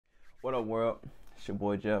What up, world? It's your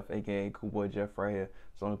boy Jeff, aka Cool Boy Jeff, right here.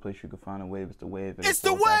 It's the only place you can find a wave. It's the wave. It's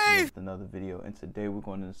the wave! With another video, and today we're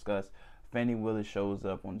going to discuss Fani Willis shows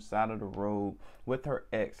up on the side of the road with her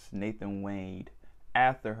ex Nathan Wade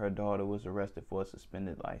after her daughter was arrested for a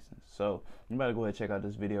suspended license. So you better go ahead and check out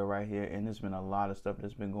this video right here. And there's been a lot of stuff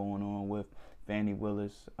that's been going on with Fani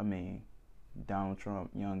Willis. I mean, Donald Trump,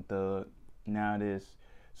 Young Thug. Now this.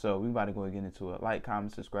 So we about to go and get into it. Like,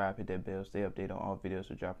 comment, subscribe, hit that bell, stay updated on all videos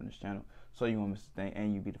we drop on this channel so you won't miss a thing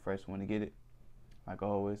and you be the first one to get it. Like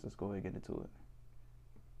always, let's go ahead and get into it.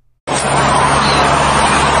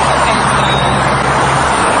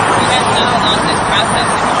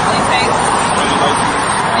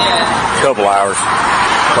 Couple hours,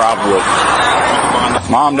 probably.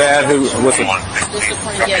 Mom, Dad, what's it?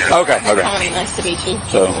 Okay. Nice to meet you.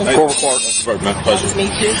 So, Corporal Clark. Nice to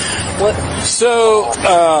meet you. What? So,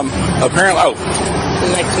 apparently,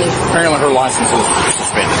 Nice to meet you. apparently her license is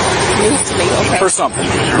suspended. News to me, okay. For something.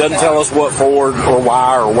 Doesn't tell us what for or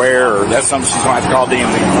why or where, or that's something she's going to have to call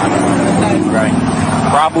DMV. Okay.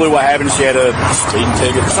 Probably what happened, she had a speeding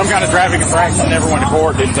ticket, some kind of traffic infraction, never went to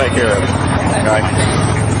court, didn't take care of it. Okay.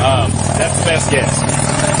 That's the best guess.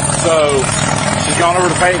 So, she's gone over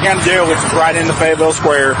to Fayette County Jail, which is right in the Fayetteville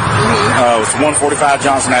Square. It's 145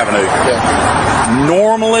 Johnson Avenue. Yeah.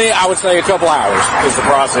 Normally, I would say a couple hours is the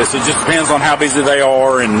process. It just depends on how busy they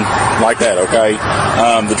are and like that, okay?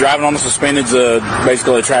 The driving on the suspended is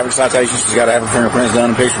basically a traffic citation. She's got to have her fingerprints done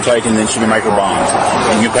and picture taken, then she can make her bonds.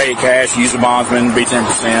 You can pay it cash, use a bondsman, be 10%,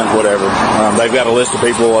 whatever. They've got a list of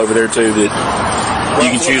people over there, too, that you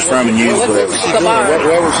can choose from and use whatever.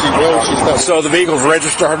 Where was she? So the vehicle's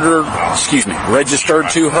registered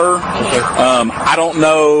to her. I don't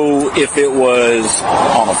know if it was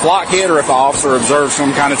on a flock hit or if the officer observed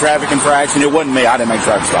some kind of traffic infraction. It wasn't me. I didn't make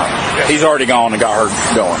traffic stop. He's already gone and got her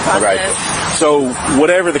going. Okay. So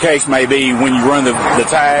whatever the case may be, when you run the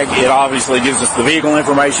tag, it obviously gives us the vehicle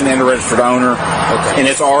information and the registered owner, and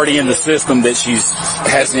it's already in the system that she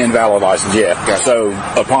has the invalid license yet. So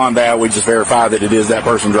upon that, we just verify that it is that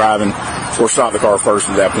person driving, or stop the car first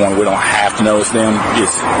at that point. We don't have to know it's them.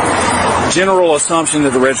 It's general assumption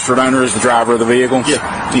that the registered owner is the driver of the vehicle.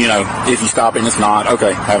 Yeah. You know, if you stop it and it's not,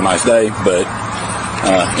 okay, have a nice day. But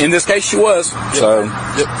in this case, she was. So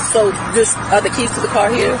this are the keys to the car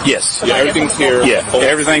here? Yes. Yeah, everything's here. Yeah,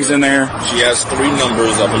 everything's in there. She has 3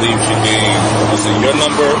 numbers, I believe she gave. Was it your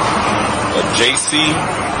number, a JC,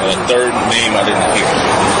 and a third name I didn't hear.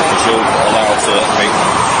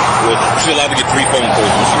 She's allowed to get 3 phone calls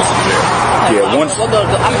when she gets in jail. Yeah,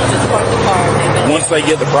 once they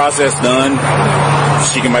get the process done,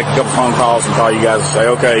 she can make a couple phone calls and call you guys and say,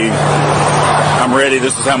 okay, I'm ready,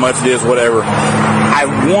 this is how much it is, whatever. I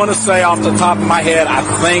want to say off the top of my head, I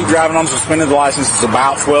think driving on suspended license is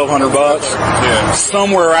about $1,200 bucks. Yeah.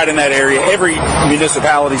 Somewhere right in that area. Every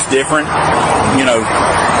municipality's different, you know,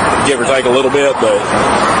 give or take a little bit, but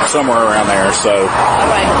somewhere around there. So, all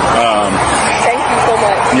right. Thank you so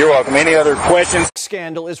much. You're welcome. Any other questions?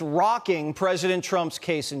 Scandal is rocking President Trump's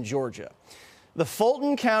case in Georgia. The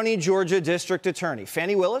Fulton County, Georgia District Attorney,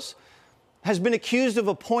 Fani Willis, has been accused of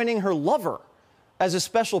appointing her lover as a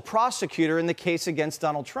special prosecutor in the case against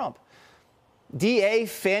Donald Trump. DA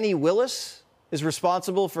Fani Willis is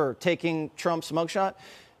responsible for taking Trump's mugshot,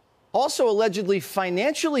 also allegedly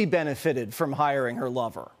financially benefited from hiring her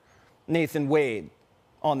lover, Nathan Wade,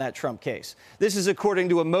 on that Trump case. This is according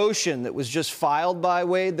to a motion that was just filed by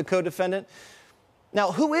Wade, the co-defendant.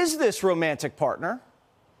 Now, who is this romantic partner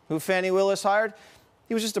who Fani Willis hired?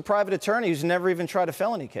 He was just a private attorney who's never even tried a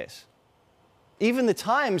felony case. Even the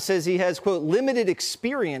Times says he has, quote, limited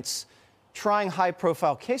experience trying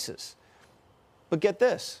high-profile cases. But get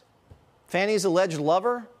this, Fani's alleged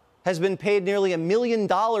lover has been paid nearly $1 million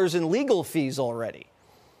in legal fees already.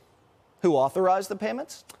 Who authorized the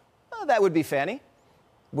payments? Oh, that would be Fani.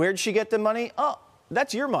 Where'd she get the money? Oh,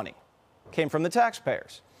 that's your money. Came from the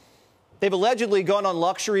taxpayers. They've allegedly gone on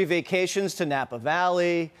luxury vacations to Napa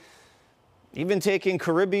Valley, even taking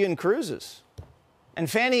Caribbean cruises. And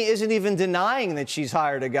Fani isn't even denying that she's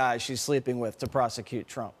hired a guy she's sleeping with to prosecute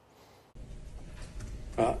Trump.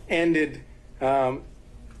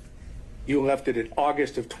 You left it in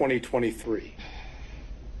August of 2023.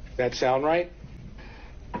 That sound right?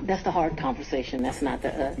 That's the hard conversation. That's not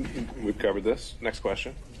the... We've covered this. Next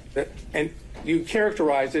question. And you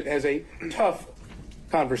characterized it as a tough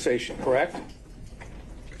conversation, correct?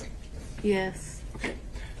 Yes.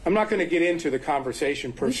 I'm not going to get into the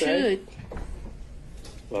conversation per se. You should.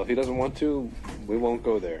 Well, if he doesn't want to, we won't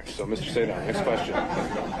go there. So, Mr. Sadon, next question.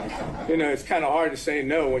 You know, it's kind of hard to say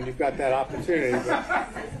no when you've got that opportunity. But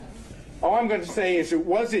all I'm going to say is,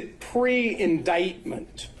 was it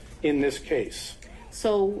pre-indictment in this case?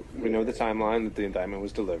 So, We know the timeline that the indictment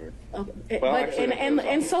was delivered. but actually,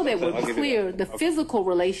 and so that I'll we're give you clear, that. the physical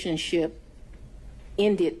relationship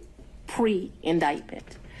ended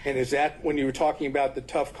pre-indictment. And is that when you were talking about the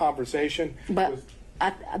tough conversation? But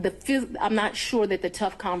I'm not sure that the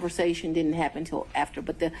tough conversation didn't happen until after,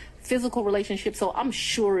 but the physical relationship. So I'm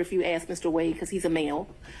sure if you ask Mr. Wade, because he's a male,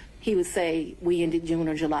 he would say we ended June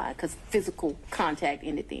or July because physical contact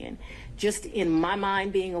ended then. Just in my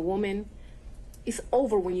mind, being a woman, it's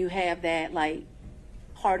over when you have that like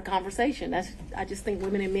hard conversation. I just think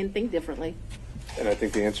women and men think differently. And I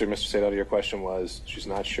think the answer, Mr. Sadell, to your question was she's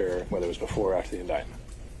not sure whether it was before or after the indictment.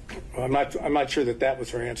 Well, I'm not sure that was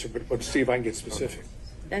her answer, but let's see if I can get specific.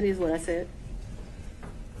 That is what I said.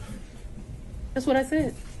 That's what I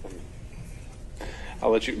said. I'll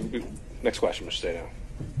let you. Next question, Mr. Sadell.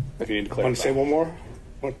 If you need to clarify. Want to say one more?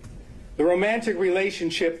 The romantic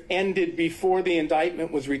relationship ended before the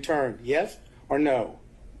indictment was returned. Yes or no?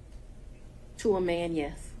 To a man,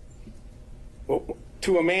 yes. Well,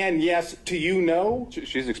 to a man, yes. To you, no.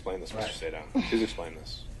 She's explained this, Mr. Sadell. She's explained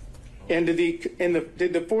this. And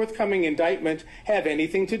did the forthcoming indictment have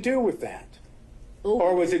anything to do with that? Ooh.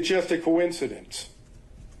 Or was it just a coincidence?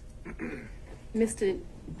 Mister,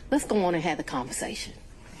 let's go on and have the conversation.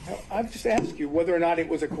 I've just asked you whether or not it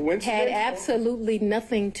was a coincidence. Had absolutely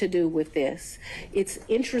nothing to do with this. It's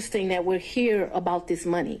interesting that we're here about this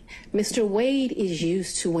money. Mr. Wade is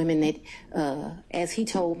used to women that, as he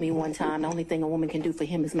told me one time, the only thing a woman can do for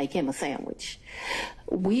him is make him a sandwich.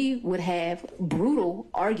 We would have brutal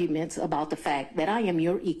arguments about the fact that I am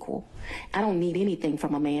your equal. I don't need anything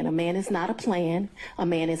from a man. A man is not a plan. A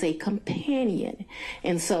man is a companion.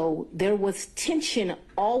 And so there was tension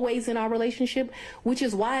always in our relationship, which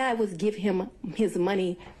is why I would give him his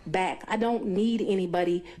money back. I don't need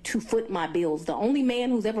anybody to foot my bills. The only man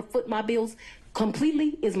who's ever foot my bills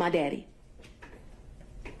completely is my daddy.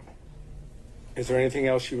 Is there anything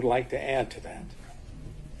else you would like to add to that?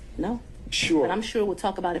 No. Sure. But I'm sure we'll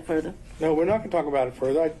talk about it further. No, we're not going to talk about it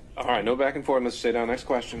further. All right, no back and forth, Mr. Sadell. Next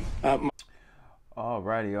question.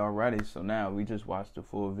 Alrighty. So now we just watched the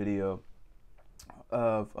full video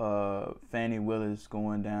of Fani Willis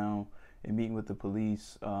going down and meeting with the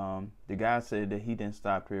police. The guy said that he didn't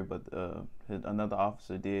stop her, but another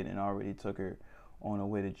officer did and already took her on her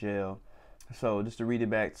way to jail. So just to read it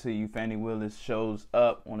back to you, Fani Willis shows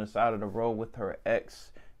up on the side of the road with her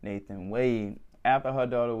ex, Nathan Wade, after her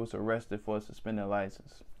daughter was arrested for a suspended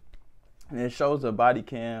license. And it shows a body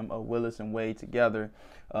cam of Willis and Wade together,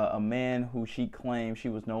 a man who she claimed she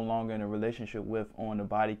was no longer in a relationship with on the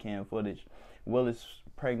body cam footage. Willis'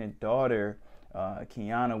 pregnant daughter,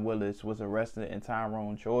 Kinaya Willis, was arrested in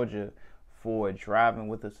Tyrone, Georgia for driving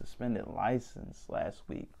with a suspended license last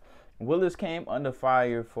week. Willis came under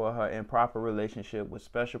fire for her improper relationship with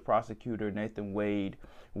Special Prosecutor Nathan Wade.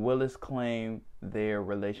 Willis claimed their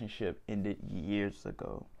relationship ended years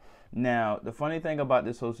ago. Now, the funny thing about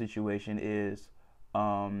this whole situation is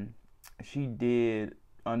she did,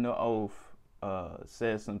 under oath,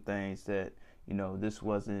 said some things that, this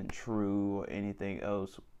wasn't true or anything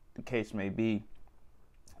else the case may be.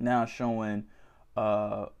 Now showing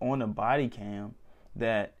on the body cam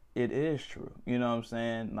that it is true. You know what I'm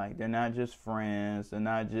saying? Like, they're not just friends. They're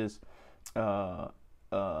not just,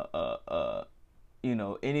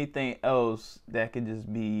 anything else that could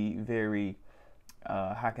just be very,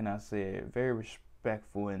 how can I say it? Very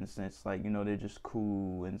respectful in a sense. Like, they're just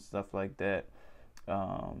cool and stuff like that.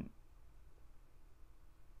 And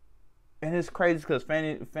it's crazy because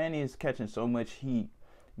Fani is catching so much heat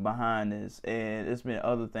behind this. And it's been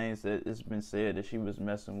other things that it's been said that she was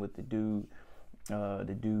messing with the dude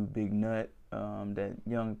Big Nut, that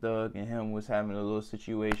Young Thug and him was having a little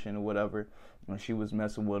situation or whatever, when she was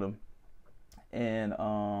messing with him. And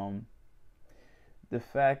the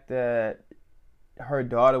fact that her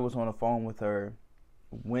daughter was on the phone with her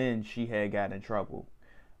when she had gotten in trouble,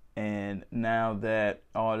 and now that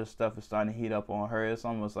all this stuff is starting to heat up on her, it's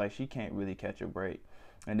almost like she can't really catch a break.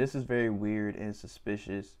 And this is very weird and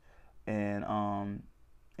suspicious. And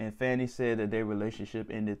Fani said that their relationship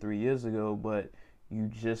ended 3 years ago, but you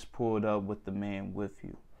just pulled up with the man with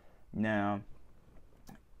you. Now,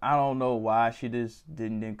 I don't know why she just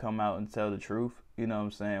didn't come out and tell the truth. You know what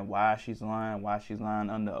I'm saying? Why she's lying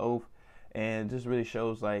under oath. And it just really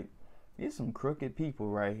shows, like, there's some crooked people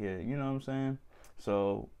right here. You know what I'm saying?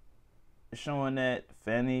 So, showing that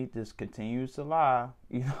Fani just continues to lie.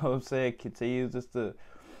 You know what I'm saying? Continues just to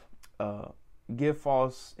give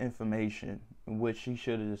false information, which she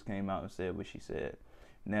should have just came out and said what she said.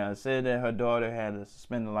 Now, it said that her daughter had a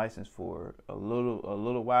suspended license for a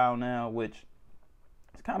little while now, which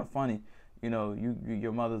is kind of funny. You know,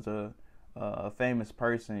 your mother's a famous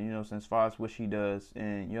person, you know, as far as what she does,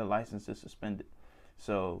 and your license is suspended.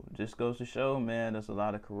 So just goes to show, man, there's a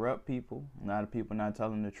lot of corrupt people, a lot of people not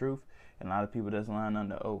telling the truth, and a lot of people that's lying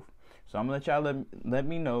under oath. So I'm gonna let y'all let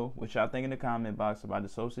me know what y'all think in the comment box about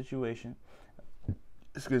this whole situation.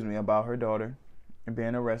 Excuse me, about her daughter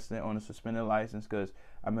being arrested on a suspended license, because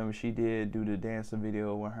I remember she did do the dancing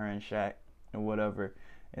video with her and Shaq and whatever.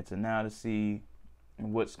 And to now to see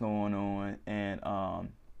what's going on, and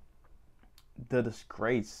the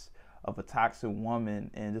disgrace of a toxic woman,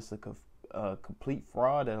 and just a complete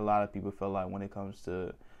fraud that a lot of people feel like when it comes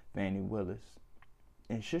to Fani Willis.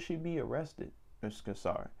 And should she be arrested?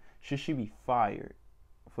 Sorry, should she be fired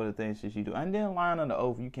for the things that she do? And then lying on the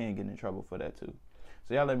oath, you can't get in trouble for that too.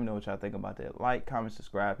 So y'all let me know what y'all think about that. Like, comment,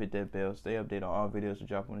 subscribe, hit that bell, stay updated on all videos that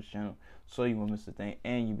drop on this channel, so you won't miss a thing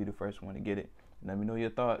and you be the first one to get it. Let me know your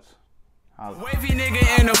thoughts. Wavy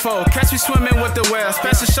nigga in the foe, catch me swimming with the whales.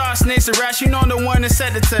 Special shark, snakes, and rats, you know the one that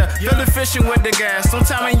set the tail. Feel the fishing with the gas, don't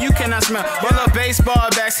tell me you cannot smell. Roll up baseball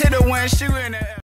bats, hit a wind, shoot in the air.